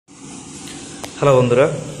Hello বন্ধুরা,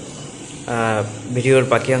 ভিডিওর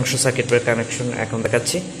বাকি অংশ সার্কিট ব্রেকার কানেকশন এখন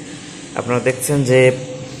দেখাচ্ছি। আপনারা দেখছেন যে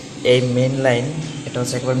এই মেইন লাইন, এটা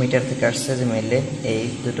হচ্ছে একবার মিটার থেকে আসছে যে মেইন লাইন, এই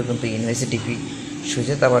দুটো কিন্তু ইনভাইসি ডিপি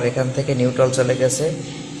সুইচে। তারপর এখান থেকে নিউট্রাল চলে গেছে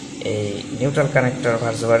এই নিউট্রাল কানেক্টর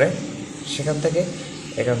ভার্সবারে, সেখান থেকে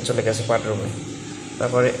এখান চলে গেছে পাটরুমে।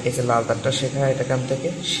 তারপরে এই যে লাল তারটা শেখা এখান থেকে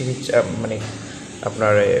সিরিজ মানে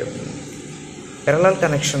আপনার প্যারালাল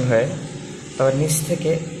কানেকশন হয়ে তারপর নিচ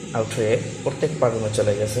থেকে আউট হয়ে প্রত্যেক পাররুমে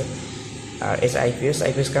চলে গেছে। আর এই যে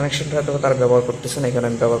আইপিএস কানেকশনটা হয়তো তারা ব্যবহার করতেছে না, এখানে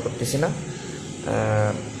আমি ব্যবহার করতেছি না।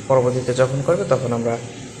 পরবর্তীতে যখন করবে তখন আমরা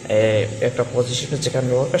একটা পজিশনে যেখানে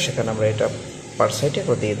ব্যবহার করে সেখানে আমরা এটা পার সাইডে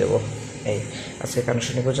করে দিয়ে দেবো। এই আজকে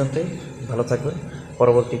কানেকশন এ পর্যন্তই। ভালো থাকবেন,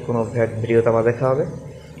 পরবর্তী কোনো ভিডিওতে আবার দেখা হবে।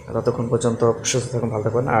 ততক্ষণ পর্যন্ত সুস্থ থাকুন, ভালো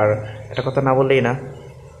থাকবেন। আর একটা কথা না বললেই না,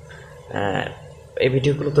 এই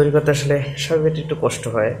ভিডিওগুলো তৈরি করতে আসলে সবাই একটু কষ্ট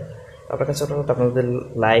হয়। আপনার কাছে অনুরোধ, আপনাদের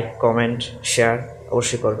লাইক, কমেন্ট, শেয়ার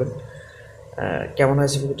অবশ্যই করবেন। কেমন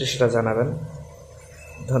হয়েছে ভিডিওটি সেটা জানাবেন।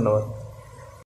 ধন্যবাদ।